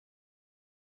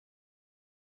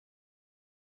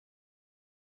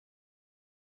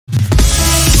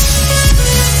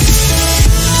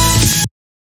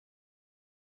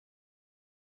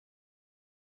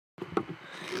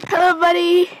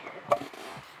everybody!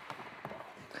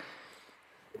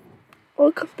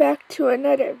 Welcome back to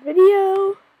another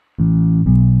video.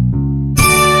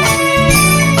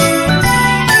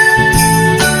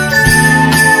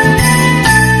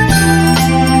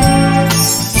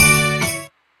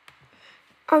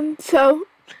 So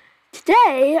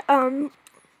today, I'm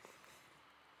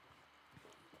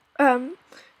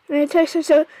gonna text you.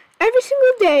 So every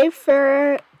single day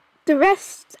for the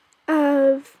rest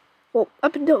of, well,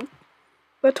 up until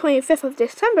the 25th of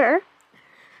December,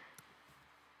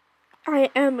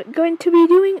 I am going to be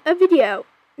doing a video.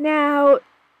 Now,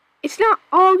 it's not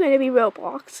all going to be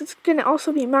Roblox. It's going to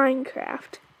also be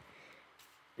Minecraft.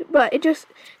 But it just,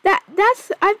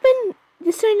 I've been,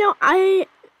 just so you know,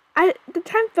 at the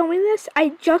time filming this, I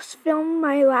just filmed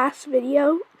my last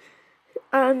video.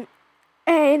 And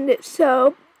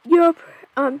so, you're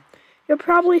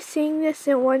probably seeing this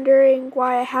and wondering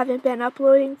why I haven't been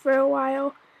uploading for a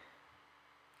while.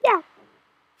 Yeah,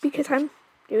 because I'm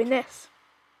doing this.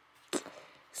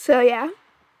 So yeah,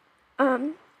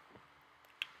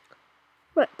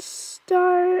 let's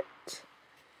start.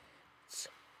 So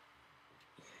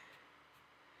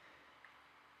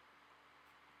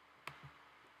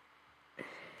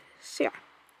yeah,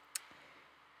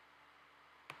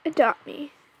 adopt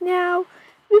me. Now,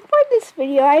 before this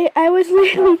video, I was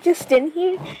literally just in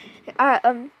here,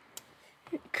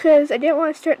 because I didn't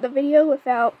want to start the video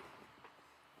without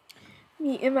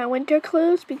me in my winter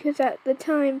clothes, because at the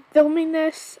time filming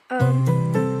this, it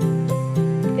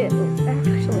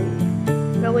actually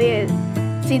really is.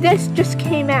 See, this just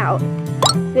came out.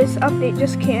 This update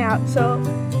just came out, so,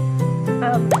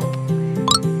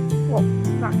 well,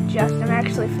 not just, I'm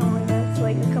actually filming this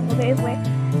like a couple days away.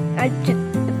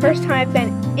 The first time I've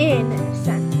been in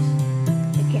since,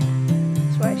 again,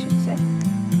 that's what I should say.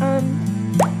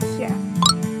 So yeah.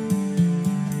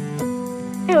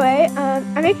 Anyway,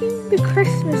 I'm making the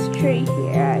Christmas tree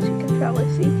here, as you can probably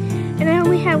see, and I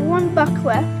only have one buck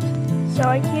left, so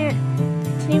I can't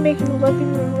continue making the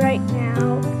living room right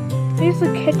now. Here's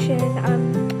the kitchen.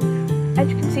 As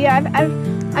you can see,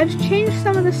 I've changed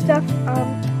some of the stuff,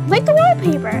 like the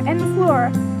wallpaper and the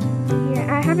floor. Here,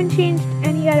 I haven't changed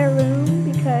any other room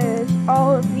because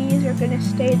all of these are gonna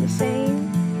stay the same.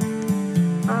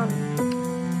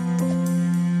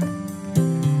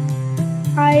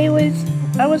 I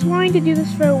was wanting to do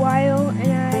this for a while,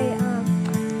 and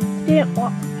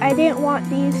I didn't want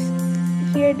these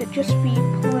here to just be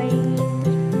plain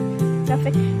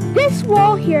nothing. This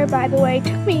wall here, by the way,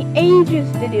 took me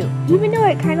ages to do, even though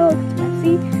it kind of looks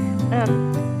messy.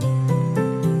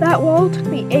 That wall took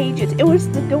me ages. It was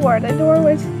the door. The door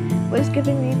was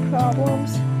giving me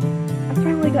problems. I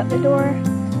finally got the door.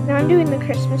 Now I'm doing the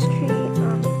Christmas tree.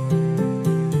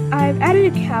 I've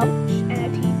added a couch and a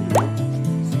TV.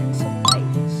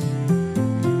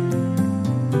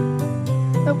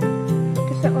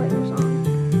 That light was on.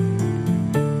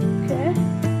 Okay. I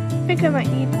think I might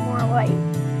need more light.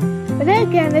 But then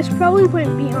again, this probably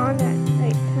wouldn't be on at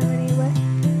night time anyway.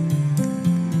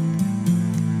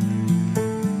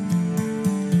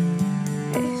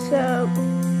 Okay, so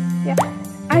yeah.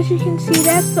 As you can see,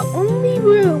 that's the only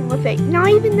room with it. Not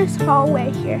even this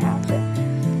hallway here has it.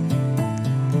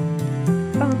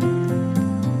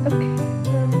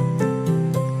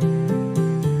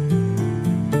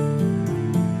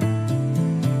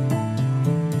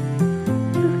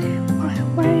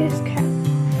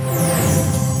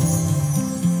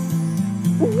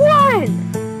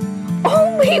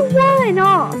 One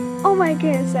off. Oh my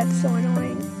goodness, that's so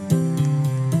annoying.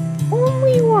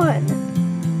 Only one.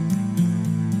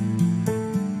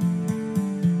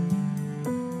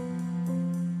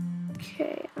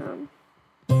 Okay, oh,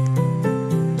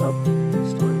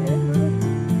 still in edit mode.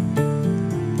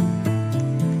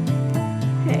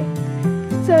 Okay,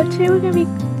 so today we're gonna be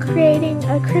creating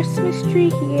a Christmas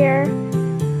tree here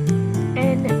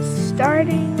and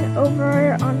starting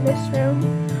over on this room.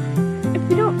 If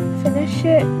we don't finish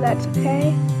it, that's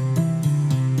okay.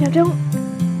 Now don't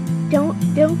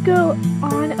go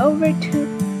on over to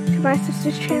my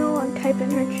sister's channel and type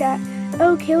in her chat,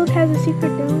 oh, Caleb has a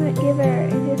secret donut giver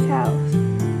in his house.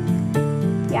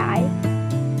 Yeah,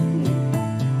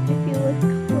 if you look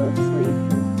closely,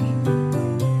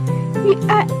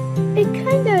 it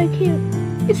kinda cute.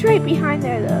 It's right behind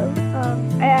there though.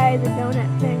 I added the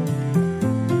donut thing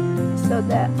so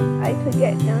that I could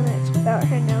get donuts without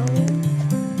her knowing.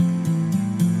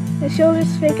 She'll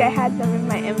just think I had them in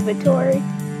my inventory.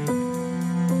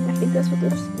 I think that's what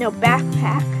this, no,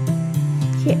 backpack.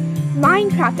 Yeah,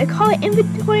 Minecraft, I call it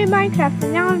inventory in Minecraft,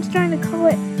 and now I'm starting to call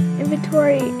it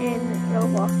inventory in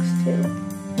Roblox too.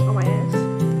 Oh my goodness.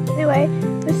 Anyway,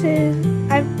 this is,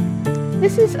 I've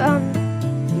this is,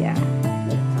 yeah.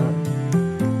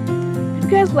 If you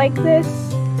guys like this,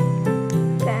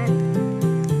 then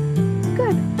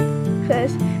good.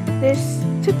 Because this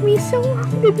took me so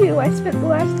long to do. I spent the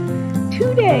last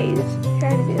 2 days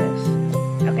trying to do this.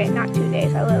 Okay, not 2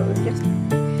 days. I literally just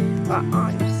got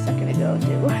on just a second ago to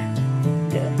do it.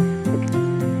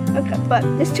 Okay, but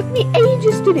this took me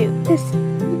ages to do. This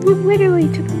literally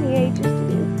took me ages to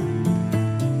do.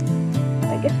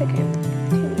 I guess I can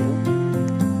continue.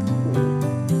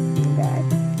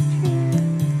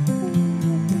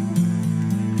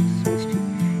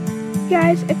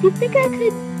 Guys, if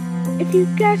you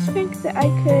guys think that I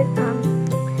could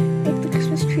make the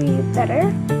Christmas tree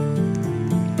better,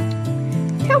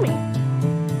 tell me.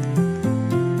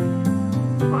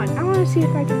 Hold on, I want to see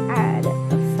if I can add a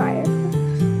fireplace.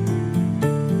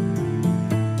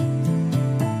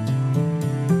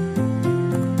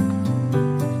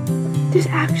 There's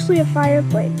actually a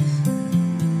fireplace.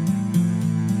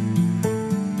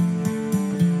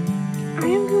 I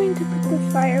am going to put the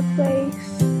fireplace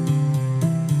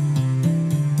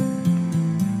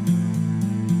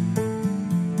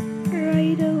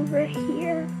right over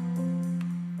here.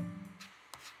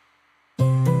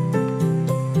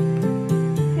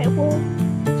 Okay, we'll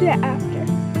do that after.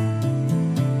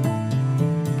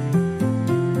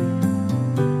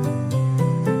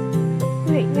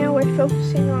 Right now we're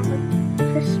focusing on the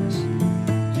Christmas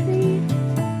tree.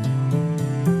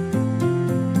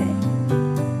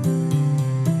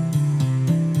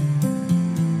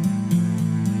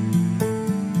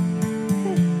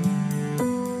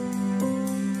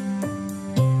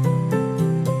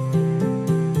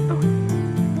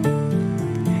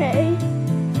 Okay. Okay.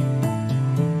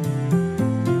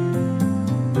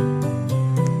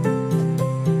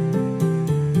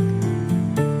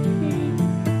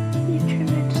 You turn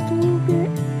that just a little bit.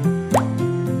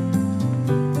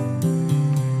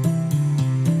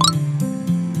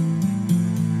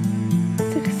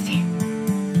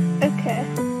 Okay.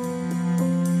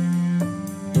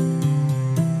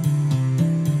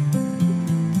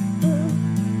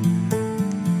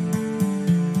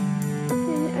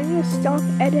 I'm gonna stop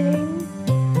editing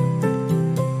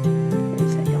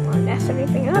because I don't want to mess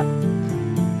everything up.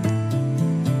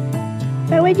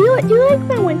 By the way, do you like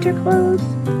my winter clothes?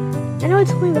 I know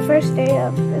it's only the first day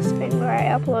of this thing where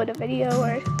I upload a video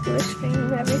or do a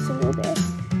stream every single day.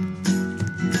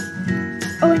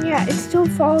 Oh, and yeah, it's still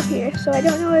fall here, so I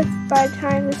don't know if by the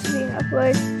time this is being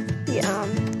uploaded, the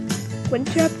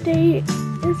winter update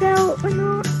is out or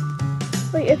not.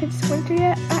 Like, if it's winter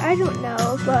yet, I don't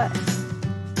know, but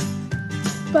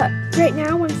right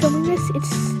now when filming this, it's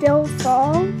still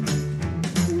fall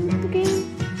in the game.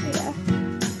 Yeah.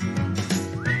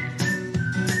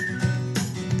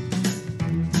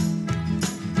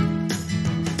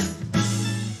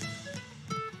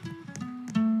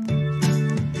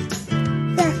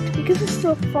 Because it's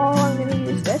still fall, I'm going to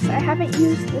use this. I haven't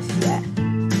used this yet.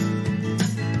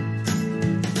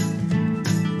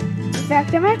 In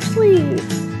fact, I'm actually...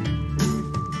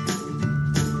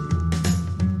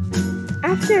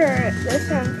 After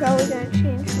this, I'm probably going to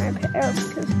change my apparel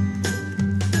because...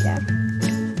 Yeah.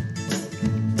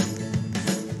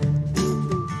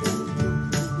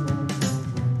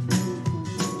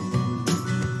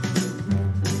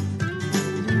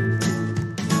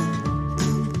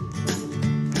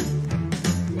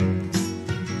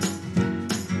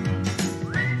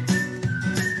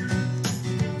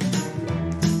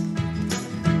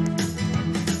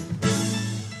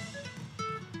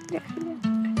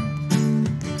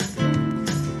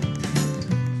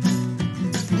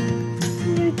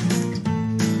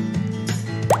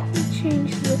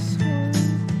 Change this one.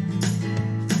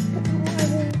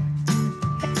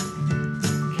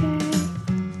 Okay.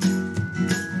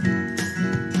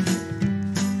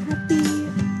 Happy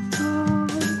fall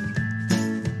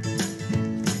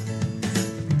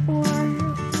or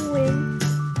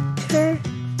winter.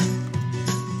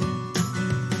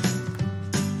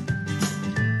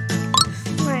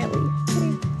 Smiley.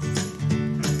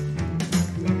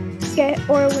 Okay,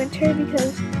 or winter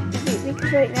because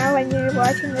right now when you're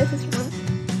watching this is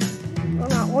well,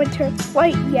 not winter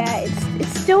quite yet.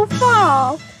 It's still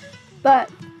fall, but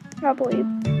probably.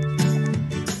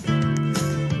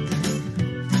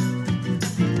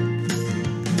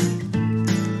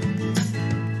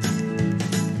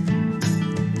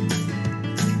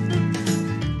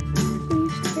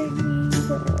 Please turn me the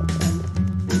Robo.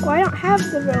 Well, I don't have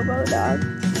the Robo Dog,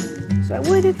 so I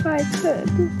would if I could.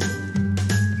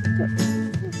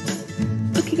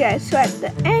 Okay guys, so at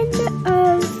the end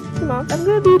of the month, I'm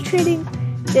going to be trading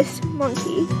this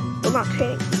monkey. Well, not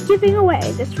trading, giving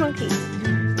away this monkey.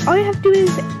 All you have to do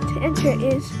is enter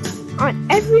is on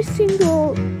every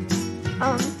single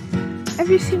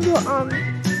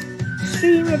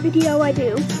stream or video I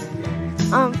do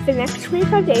for the next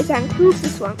 25 days. That includes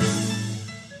this one.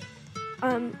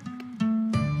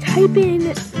 Type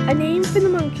in a name for the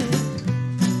monkey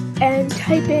and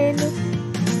type in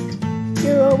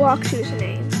your Roblox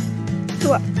username. So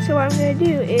what I'm going to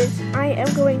do is I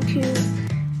am going to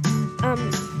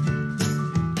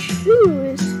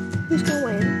choose who's going to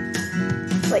win.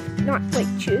 Like, not like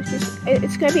choose,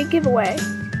 it's going to be a giveaway.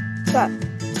 But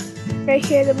right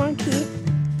here, the monkey,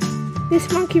 this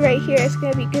monkey right here is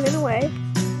going to be given away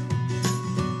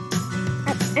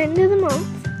at the end of the month.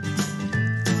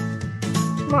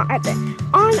 Not at the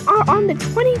on the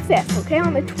 25th, okay?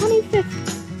 On the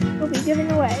 25th, we'll be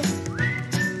giving away.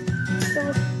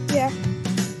 So yeah,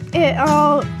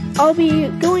 I'll be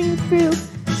going through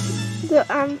the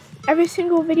every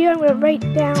single video. I'm gonna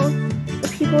write down the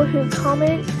people who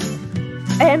comment.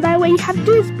 And by the way, you have to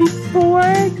do this before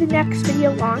the next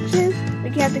video launches.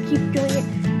 Like, you have to keep doing it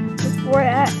before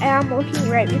that. And I'm looking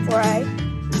right before I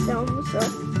film, so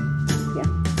yeah.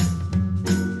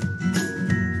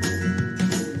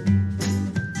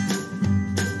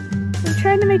 I'm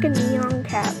trying to make a neon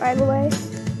cat, by the way.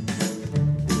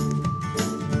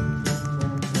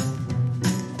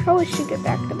 Probably should get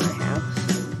back to my house.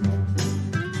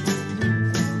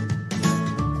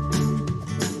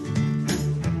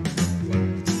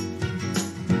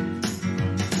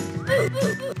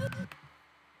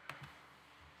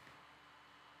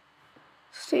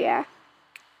 So yeah,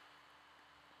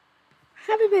 I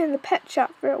haven't been in the pet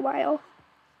shop for a while.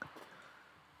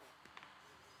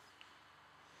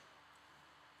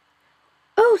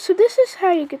 Oh, so this is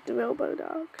how you get the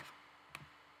Robo-Dog.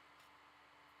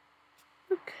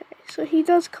 Okay, so he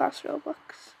does cost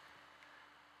Robux.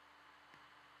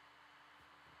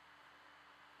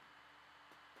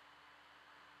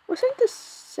 Wasn't the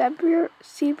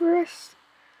Cerberus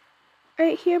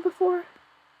right here before?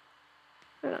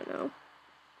 I don't know.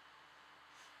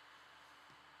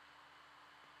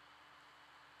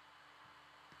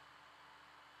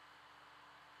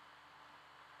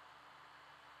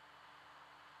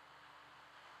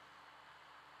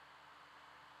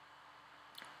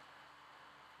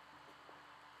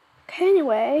 Okay,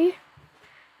 anyway,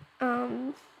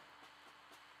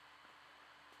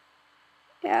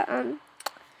 yeah,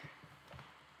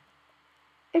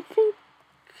 I think,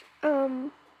 I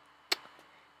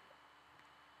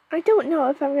don't know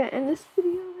if I'm gonna end this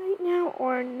video right now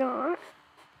or not.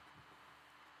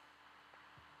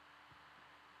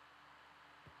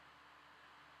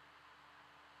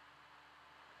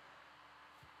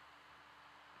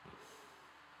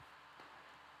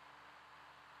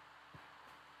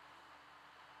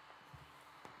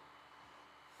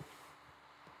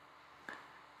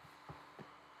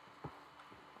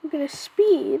 I'm gonna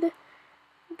speed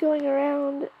going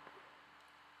around.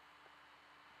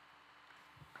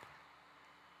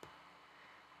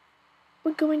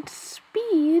 We're going to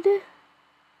speed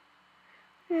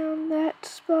around that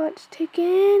spot's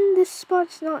taken. This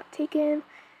spot's not taken.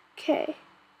 Okay.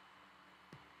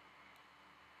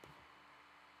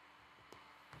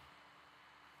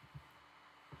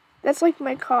 That's like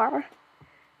my car.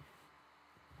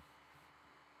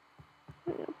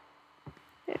 There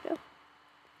you go.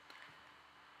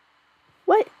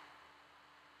 What?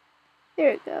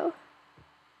 There we go.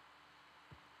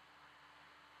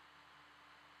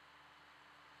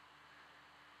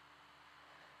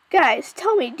 Guys,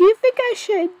 tell me, do you think I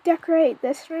should decorate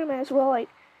this room as well, like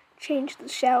change the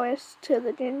showers to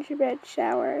the gingerbread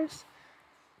showers?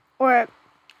 Or,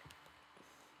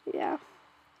 yeah.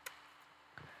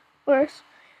 Or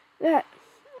that,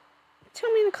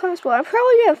 tell me in the comments below. I'm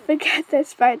probably gonna forget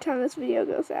this by the time this video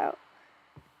goes out.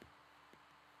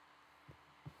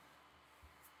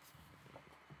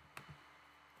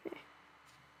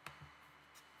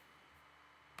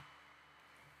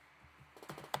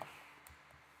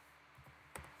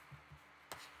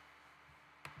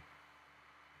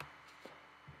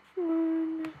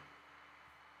 One,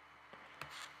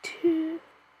 two,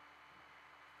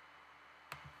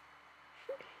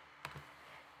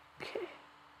 okay.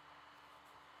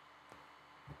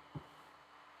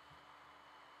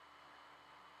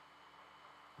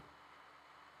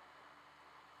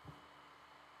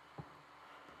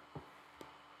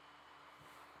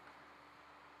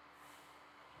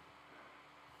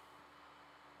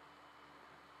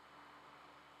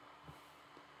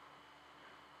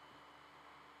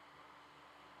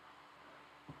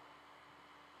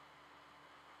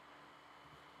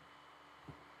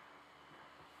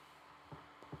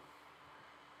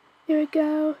 There we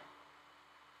go.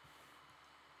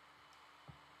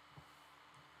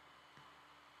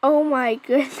 Oh my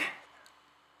goodness.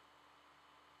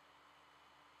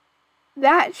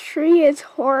 That tree is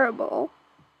horrible.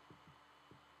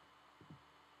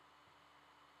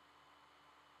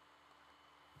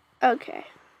 Okay.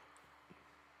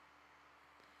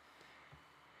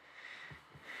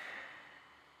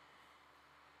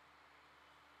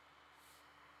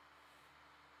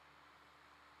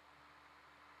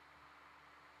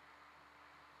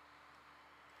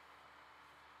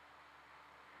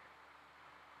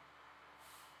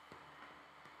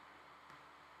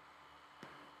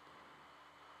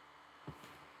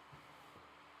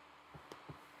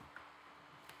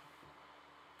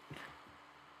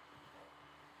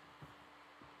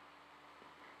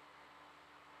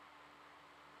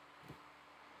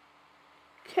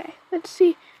 Okay, let's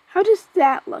see. How does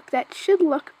that look? That should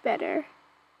look better.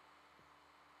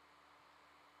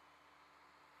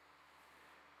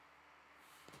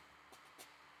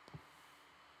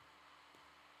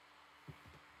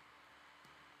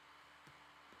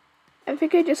 I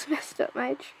think I just messed up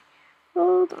my tree.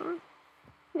 Hold on.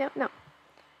 No.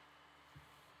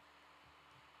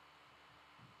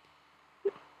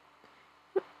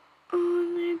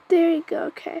 Oh, there you go.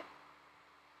 Okay.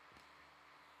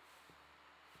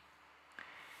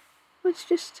 Let's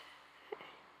just...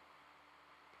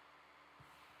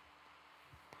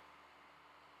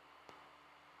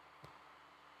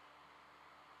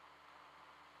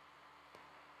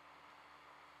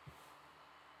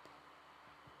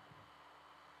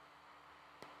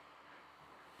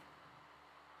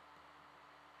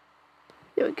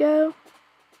 There we go.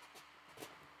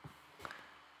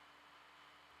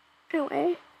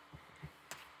 Anyway,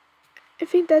 I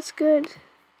think that's good.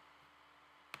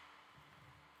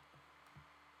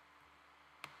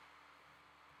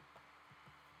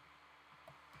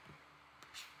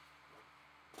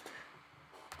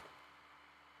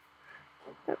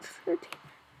 That's 13.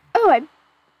 Oh,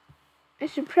 I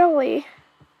should probably...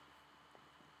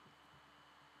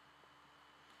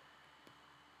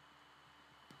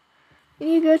 You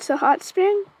need to go to the hot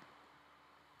spring?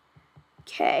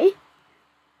 Okay.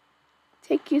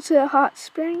 Take you to the hot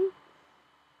spring.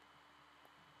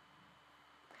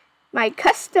 My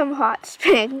custom hot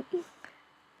spring.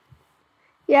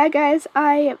 Yeah, guys,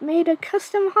 I made a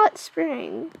custom hot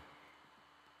spring.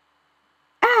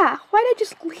 Ah, why did I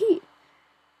just leave?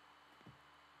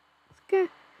 Okay.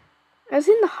 I was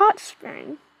in the hot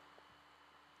spring.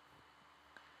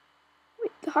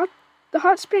 Wait, the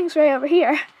hot spring's right over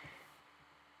here.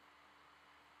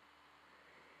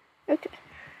 Okay.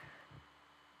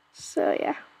 So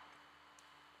yeah.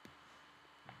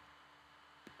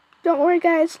 Don't worry,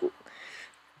 guys.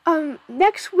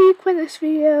 Next week when this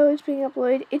video is being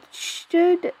uploaded, it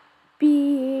should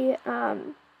be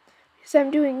because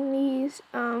I'm doing these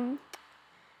I'm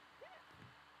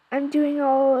doing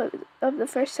all of the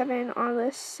first 7 on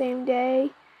the same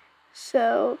day.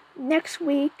 So next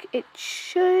week it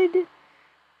should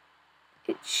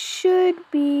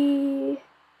be,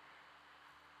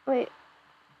 wait,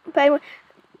 but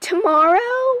tomorrow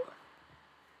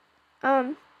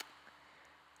I'm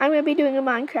gonna be doing a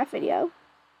Minecraft video.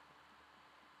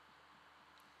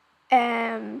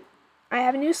 And I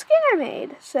have a new skin I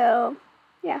made, so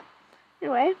yeah.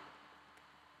 Anyway,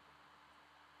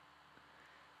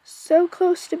 so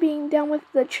close to being done with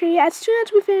the tree. As soon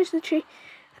as we finish the tree,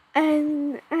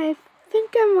 and I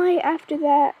think I might after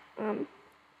that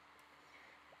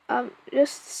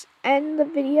just end the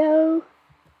video.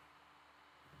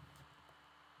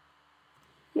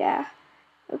 Yeah.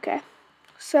 Okay.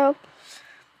 So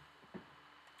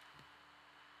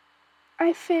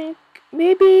I think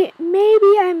maybe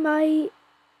I might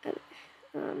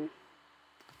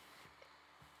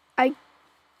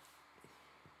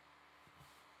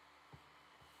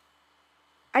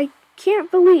I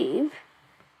can't believe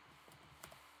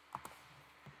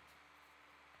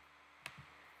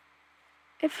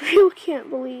I really can't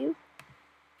believe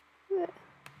that.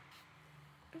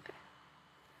 Okay.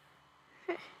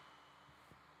 Hey.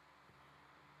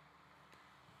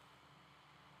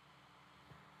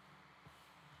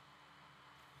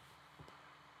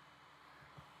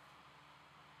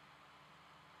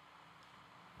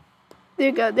 There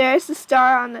you go. There's the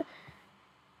star on the...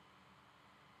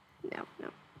 No.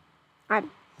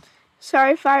 I'm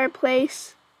sorry,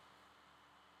 fireplace.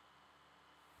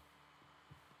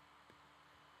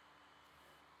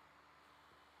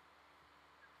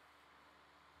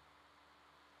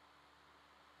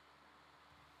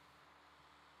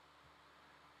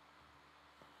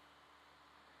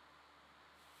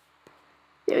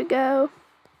 There we go.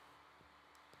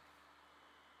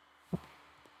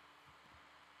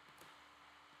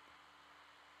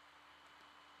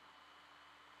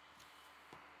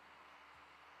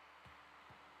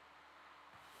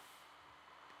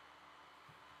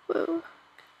 Whoa.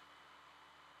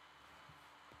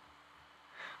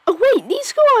 Oh wait,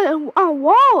 these go on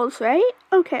walls, right?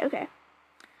 Okay, okay.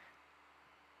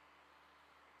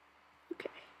 Okay.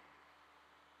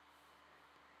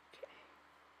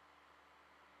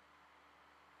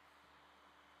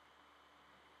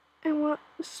 And we'll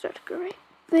start to go right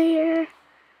there.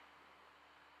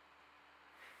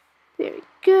 There we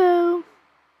go.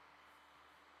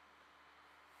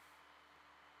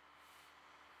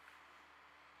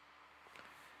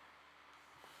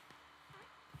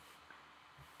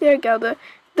 There we go.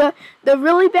 The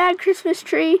really bad Christmas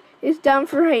tree is done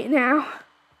for right now.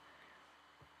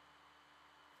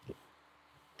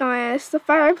 Oh yes, the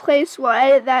fireplace. We'll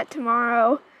edit that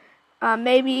tomorrow.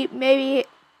 Maybe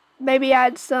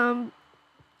add some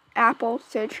apples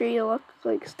to the tree to look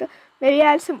like stuff. Maybe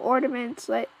add some ornaments,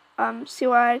 like see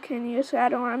what I can use to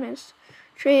add ornaments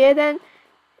tree, and then,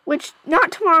 which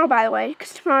not tomorrow by the way,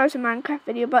 because tomorrow's a Minecraft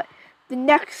video, but the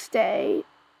next day,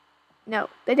 no,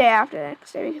 the day after the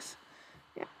next day, because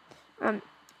yeah,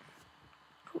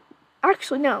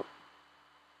 actually no.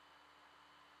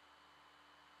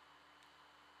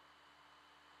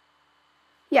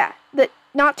 Yeah,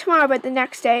 not tomorrow, but the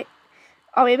next day,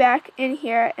 I'll be back in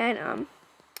here, and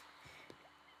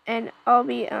I'll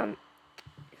be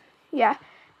yeah,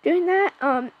 doing that.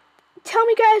 Tell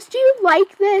me guys, do you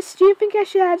like this? Do you think I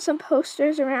should add some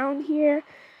posters around here?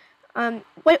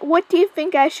 What do you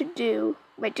think I should do?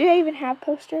 Wait, do I even have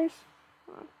posters?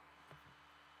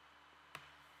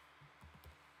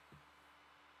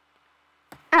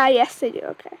 Ah, yes, they do.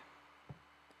 Okay.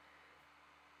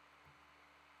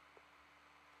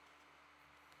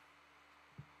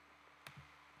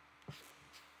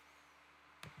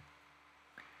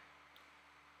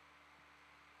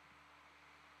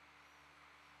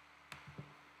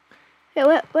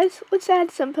 Okay, let's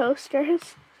add some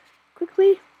posters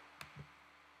quickly.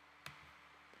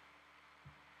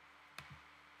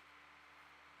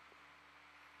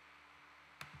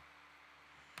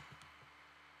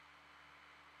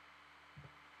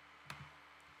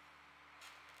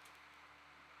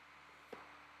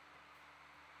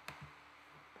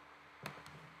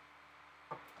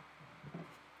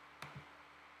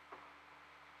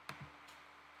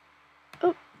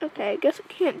 Oh, okay, I guess I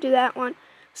can't do that one.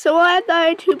 So we'll add the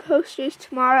other two posters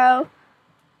tomorrow.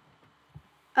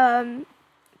 To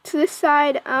this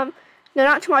side, no,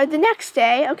 not tomorrow, the next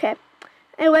day. Okay.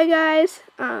 Anyway, guys,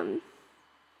 oh,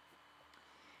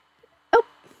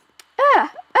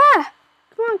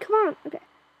 come on. Okay.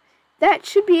 That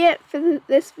should be it for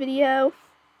this video.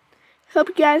 Hope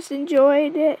you guys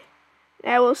enjoyed it.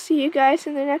 And I will see you guys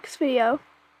in the next video.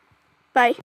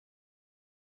 Bye.